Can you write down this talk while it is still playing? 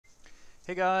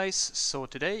Hey guys, so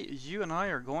today you and I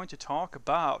are going to talk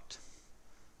about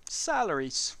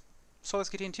salaries. So let's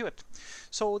get into it.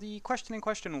 So the question in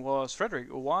question was, Frederick,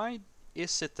 why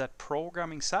is it that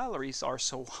programming salaries are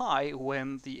so high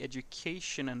when the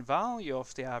education and value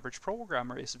of the average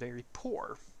programmer is very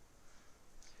poor?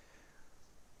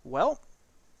 Well,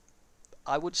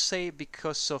 I would say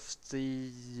because of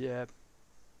the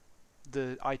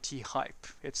IT hype.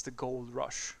 It's the gold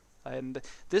rush. And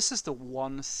this is the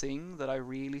one thing that I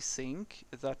really think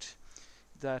that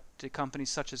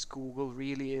companies such as Google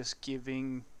really is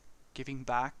giving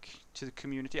back to the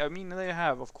community. I mean, they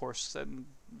have, of course,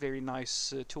 very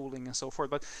nice tooling and so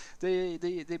forth, but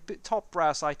the top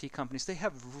brass IT companies, they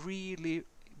have really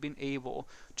been able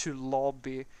to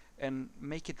lobby and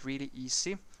make it really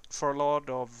easy for a lot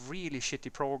of really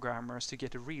shitty programmers to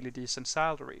get a really decent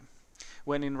salary,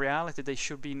 when in reality they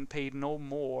should be paid no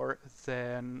more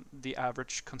than the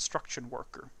average construction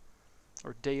worker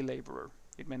or day laborer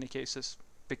in many cases,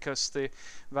 because the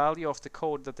value of the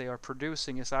code that they are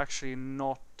producing is actually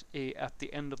not at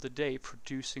the end of the day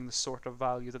producing the sort of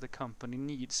value that the company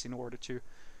needs in order to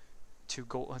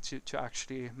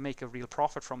actually make a real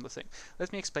profit from the thing.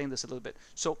 Let me explain this a little bit.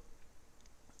 So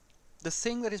the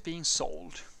thing that is being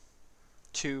sold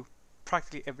to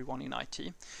practically everyone in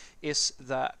IT is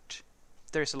that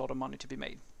there's a lot of money to be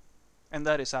made, and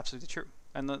that is absolutely true.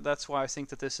 And that's why I think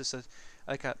that this is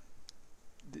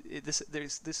this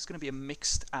is going to be a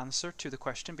mixed answer to the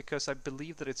question, because I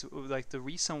believe that it's like the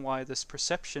reason why this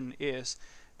perception is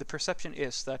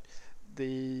that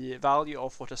the value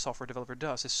of what a software developer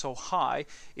does is so high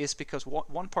is because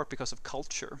one part because of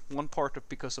culture, one part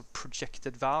because of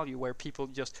projected value, where people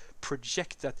just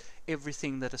project that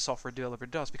everything that a software developer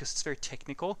does, because it's very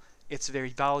technical, it's very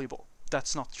valuable.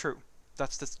 That's not true.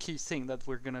 That's the key thing that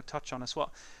we're going to touch on as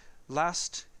well.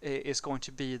 Last is going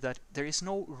to be that there is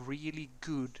no really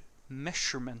good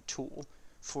measurement tool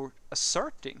for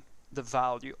asserting the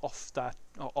value of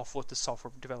what the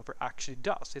software developer actually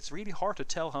does. It's really hard to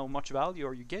tell how much value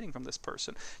are you getting from this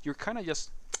person. You're kind of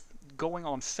just going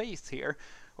on faith here,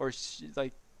 or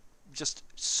like just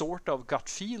sort of gut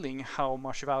feeling how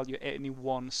much value any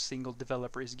one single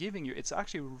developer is giving you. It's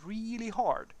actually really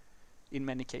hard in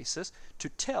many cases to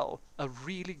tell a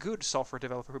really good software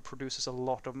developer who produces a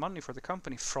lot of money for the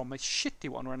company from a shitty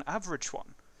one or an average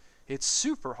one. It's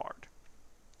super hard.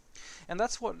 And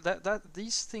that's what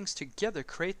these things together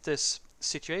create this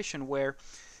situation where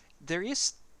there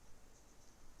is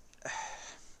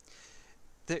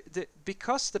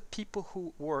because the people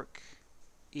who work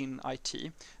in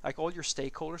IT, like all your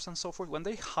stakeholders and so forth, when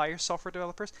they hire software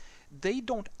developers, they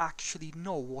don't actually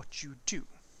know what you do.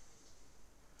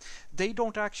 They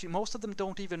don't actually, most of them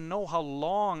don't even know how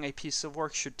long a piece of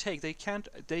work should take. They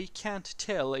can't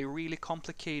tell a really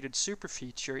complicated super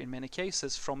feature in many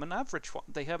cases from an average one.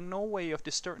 They have no way of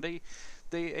discerning.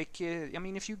 I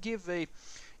mean, if you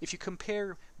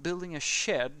compare building a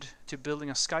shed to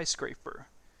building a skyscraper,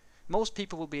 most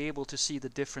people will be able to see the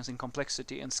difference in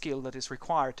complexity and skill that is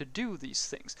required to do these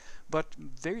things, but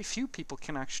very few people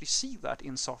can actually see that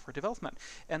in software development.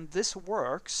 And this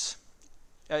works.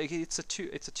 It's a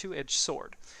two-edged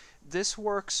sword. This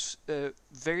works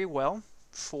very well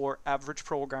for average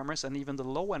programmers and even the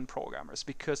low-end programmers,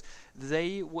 because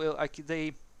they will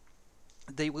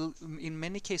in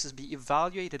many cases be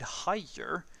evaluated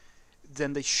higher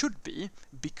than they should be,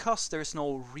 because there's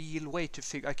no real way to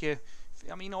figure.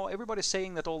 I mean, everybody's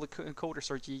saying that all the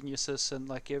coders are geniuses, and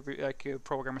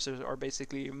programmers are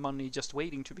basically money just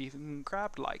waiting to be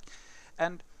grabbed.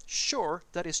 And sure,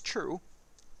 that is true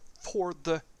for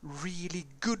the really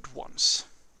good ones.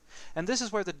 And this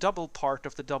is where the double part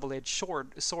of the double-edged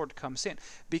sword comes in,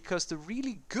 because the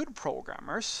really good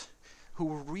programmers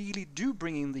who really do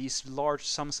bring in these large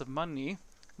sums of money,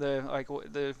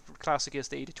 the classic is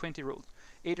the 80-20 rule.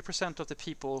 80% of the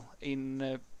people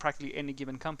in practically any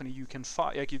given company you can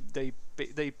find,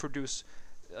 they produce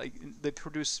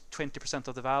 20%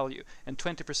 of the value, and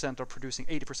 20% are producing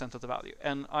 80% of the value.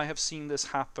 And I have seen this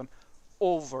happen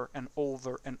over and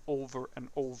over and over and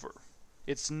over.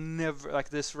 It's never like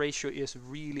this ratio is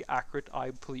really accurate, I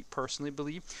personally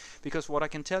believe, because what I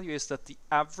can tell you is that the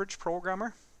average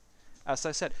programmer, as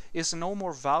I said, is no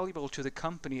more valuable to the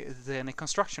company than a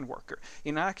construction worker.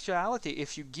 In actuality,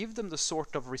 if you give them the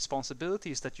sort of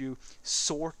responsibilities that you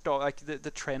sort of, like the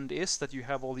trend is that you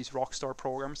have all these rockstar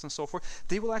programs and so forth,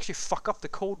 they will actually fuck up the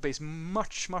code base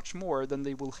much, much more than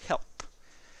they will help.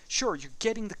 Sure, you're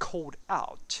getting the code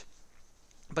out,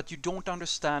 but you don't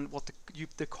understand what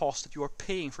the cost that you are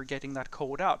paying for getting that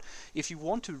code out. If you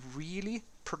want to really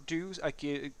produce, like,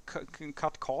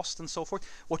 cut costs and so forth,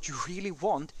 what you really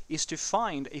want is to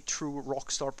find a true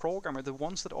rockstar programmer, the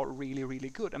ones that are really, really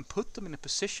good, and put them in a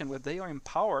position where they are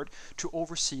empowered to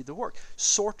oversee the work,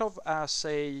 sort of as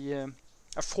a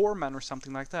foreman or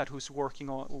something like that who's working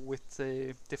with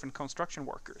different construction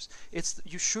workers.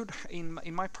 You should, in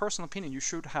my personal opinion, you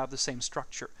should have the same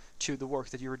structure to the work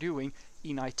that you're doing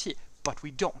in IT, but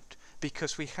we don't,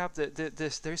 because we have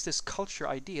there's this culture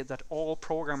idea that all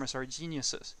programmers are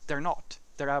geniuses. They're not.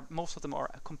 Most of them are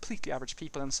completely average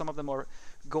people, and some of them are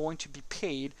going to be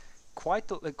paid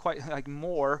quite like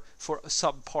more for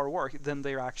subpar work than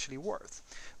they're actually worth.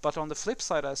 But on the flip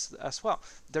side as well,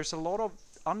 there's a lot of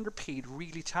underpaid,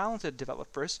 really talented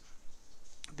developers,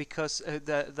 because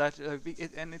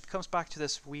and it comes back to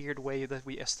this weird way that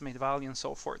we estimate value and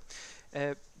so forth.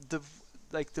 The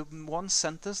one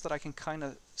sentence that I can kind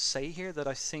of say here that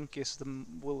I think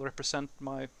will represent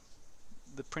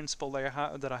the principle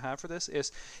that I have for this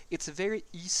is, it's very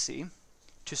easy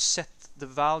to set the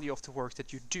value of the work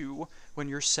that you do when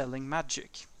you're selling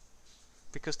magic,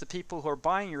 because the people who are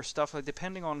buying your stuff, like,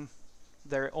 depending on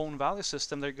their own value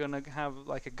system, they're gonna have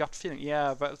like a gut feeling,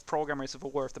 yeah, but programmers are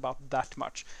worth about that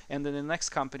much, and then the next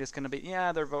company is gonna be,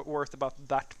 yeah, they're worth about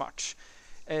that much.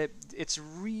 It's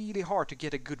really hard to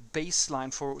get a good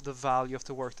baseline for the value of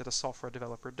the work that a software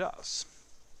developer does.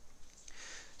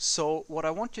 So what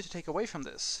I want you to take away from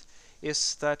this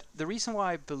is that the reason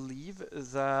why I believe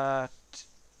that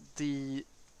the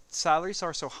salaries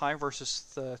are so high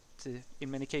versus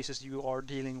in many cases you are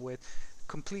dealing with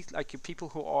people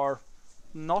who are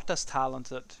not as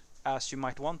talented as you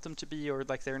might want them to be, or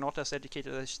like they're not as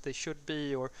educated as they should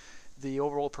be, or the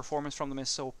overall performance from them is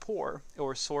so poor,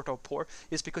 or sort of poor,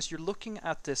 is because you're looking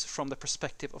at this from the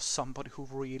perspective of somebody who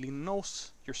really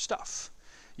knows your stuff.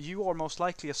 You are most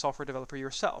likely a software developer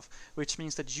yourself, which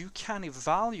means that you can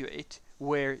evaluate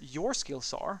where your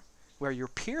skills are, where your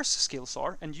peers' skills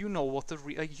are, and you know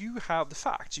you have the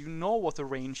facts, you know what the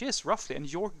range is roughly,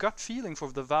 and your gut feeling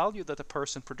for the value that a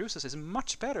person produces is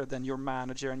much better than your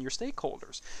manager and your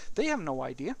stakeholders. They have no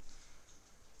idea.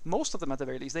 Most of them, at the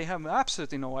very least, they have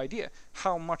absolutely no idea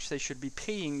how much they should be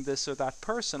paying this or that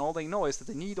person. All they know is that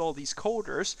they need all these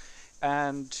coders,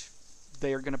 and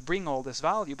they are going to bring all this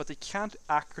value, but they can't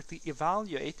accurately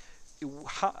evaluate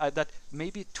that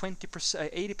maybe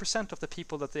 20%, 80% of the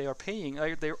people that they are paying,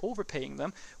 they're overpaying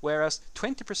them, whereas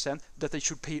 20% that they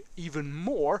should pay even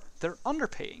more, they're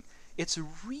underpaying. It's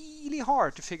really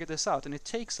hard to figure this out, and it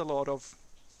takes a lot of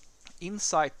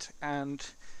insight and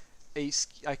it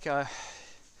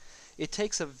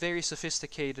takes a very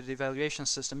sophisticated evaluation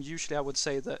system. Usually I would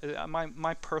say that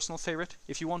my personal favorite,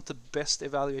 if you want the best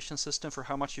evaluation system for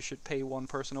how much you should pay one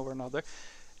person over another,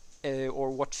 or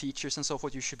what features and so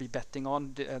forth you should be betting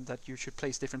on, that you should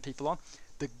place different people on,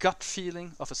 the gut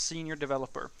feeling of a senior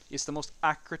developer is the most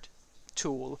accurate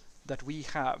tool that we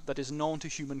have, that is known to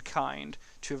humankind,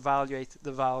 to evaluate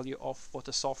the value of what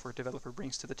a software developer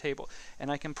brings to the table.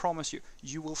 And I can promise you,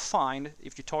 you will find,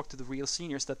 if you talk to the real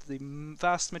seniors, that the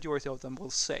vast majority of them will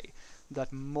say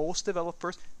that most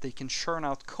developers, they can churn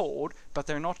out code, but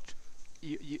they're not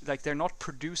they're not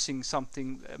producing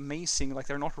something amazing, like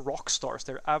they're not rock stars,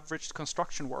 they're average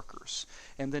construction workers.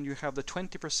 And then you have the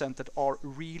 20% that are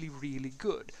really, really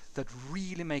good, that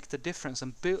really make the difference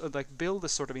and build the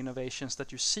sort of innovations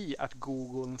that you see at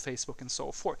Google and Facebook and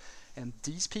so forth. And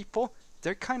these people,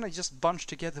 they're kind of just bunched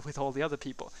together with all the other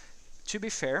people. To be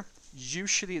fair,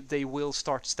 usually they will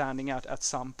start standing out at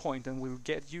some point and will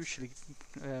usually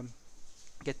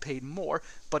get paid more,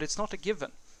 but it's not a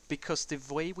given, because the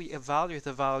way we evaluate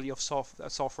the value of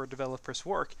software developers'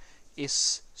 work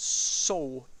is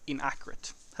so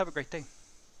inaccurate. Have a great day.